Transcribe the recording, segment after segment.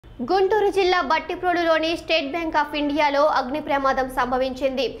గుంటూరు జిల్లా బట్టిప్రోలులోని state bank of ఇండియాలో అగ్ని ప్రమాదం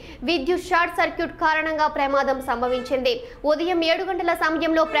సంభవించింది. విద్యుత్ షార్ట్ సర్క్యూట్ కారణంగా ప్రమాదం సంభవించింది. ఉదయం 7 గంటల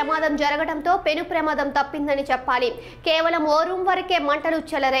సమయంలో ప్రమాదం జరగడంతో పెను ప్రమాదం తప్పిందని చెప్పాలి. కేవలం ఓ రూమ్ వరకే మంటలు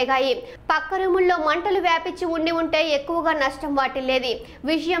చెలరేగాయి. పక్క రూముల్లో మంటలు వ్యాపించి ఉంటే ఎక్కువగా నష్టం వాటిల్లేది.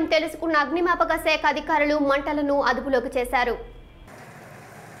 విషయం తెలుసుకున్న అగ్నిమాపక శాఖ అధికారులు మంటలను అదుపులోకి చేశారు.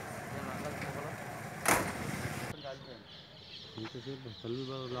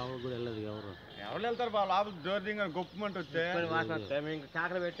 ఎవరు వెళ్తారు బాబు లోపల డోర్ దింగ గొప్పమంటే వచ్చే మేము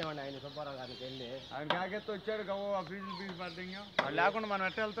కాకర పెట్టామండి ఆయన సుబ్బారావు గారికి వెళ్ళి ఆయన కాకెత్తి వచ్చాడు గవ్వ ఆ ఫీజు పడ్డాం వాళ్ళు లేకుండా మనం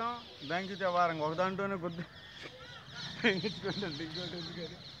ఎట్ట వెళ్తాం బ్యాంకుకి వారం ఒక దాంట్లోనే గుద్దు ఇంకోటి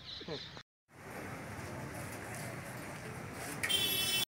ఎందుకని